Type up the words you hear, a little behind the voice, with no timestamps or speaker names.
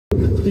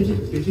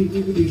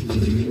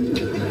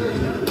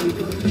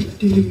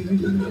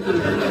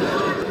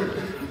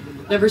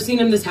Never seen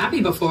him this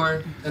happy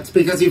before. That's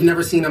because you've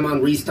never seen him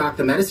on Restock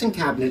the Medicine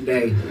Cabinet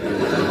Day.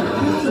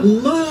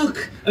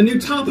 Look! A new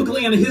topical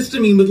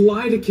antihistamine with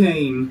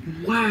lidocaine.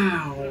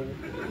 Wow.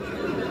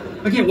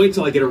 I can't wait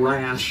till I get a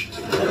rash.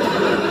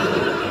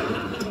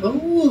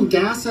 Oh,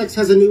 Gas-X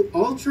has a new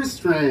Ultra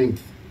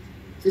Strength.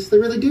 Guess they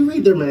really do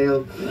read their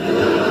mail.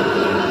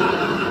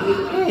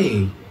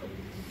 Hey,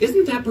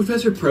 isn't that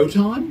Professor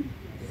Proton?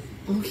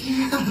 Oh,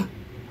 yeah.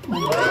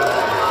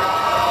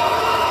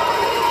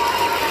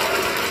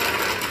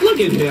 Look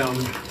at him,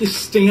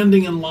 just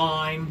standing in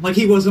line like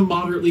he wasn't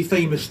moderately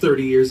famous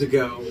 30 years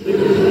ago.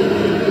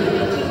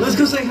 Let's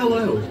go say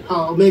hello.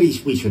 Oh, maybe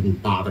we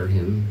shouldn't bother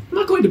him. I'm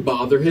not going to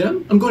bother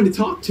him. I'm going to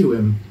talk to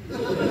him.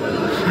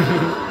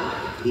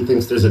 He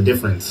thinks there's a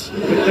difference.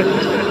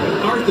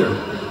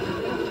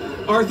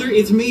 Arthur,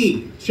 it's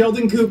me,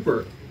 Sheldon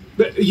Cooper.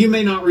 But you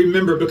may not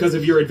remember because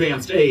of your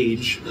advanced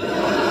age.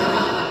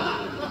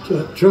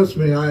 Trust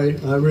me, I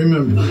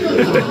remember.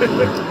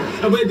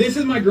 But this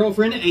is my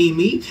girlfriend,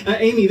 Amy.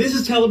 Amy, this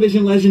is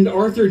television legend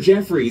Arthur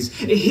Jeffries.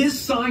 His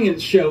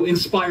science show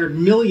inspired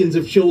millions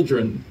of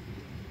children.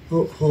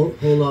 Hold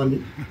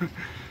on.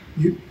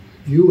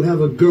 You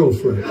have a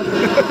girlfriend?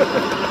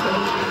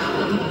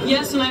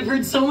 Yes, and I've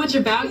heard so much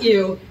about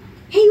you.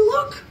 Hey,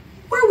 look!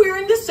 We're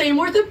wearing the same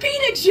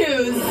orthopedic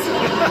shoes!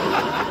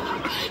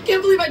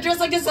 Can't believe I dress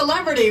like a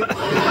celebrity.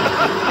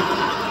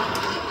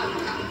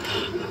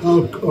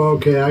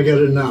 Okay, I get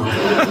it now.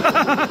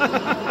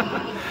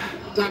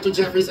 Dr.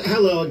 Jeffries,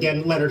 hello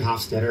again, Leonard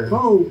Hofstadter.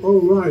 Oh,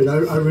 right.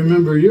 I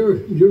remember your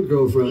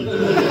girlfriend.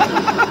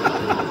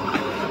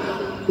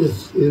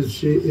 Is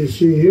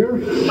she here?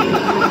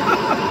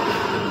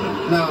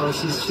 No,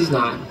 she's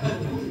not.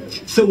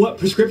 So what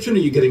prescription are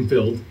you getting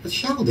filled?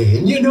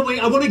 Sheldon? No, wait,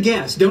 I want to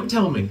guess. Don't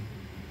tell me.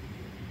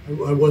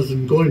 I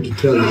wasn't going to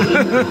tell you.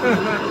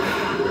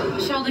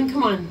 Sheldon,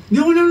 come on.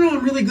 No,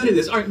 I'm really good at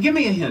this. All right, give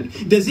me a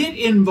hint. Does it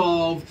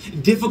involve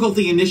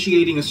difficulty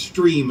initiating a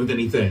stream of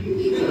anything?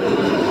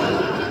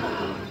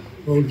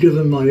 Well,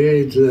 given my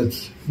age,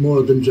 that's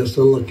more than just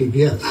a lucky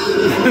guess.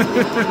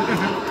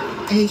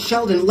 Hey,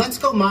 Sheldon, let's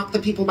go mock the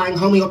people buying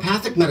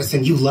homeopathic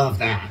medicine. You love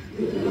that.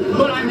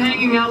 But I'm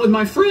hanging out with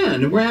my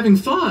friend, and we're having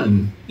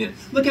fun.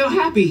 Look how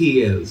happy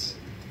he is.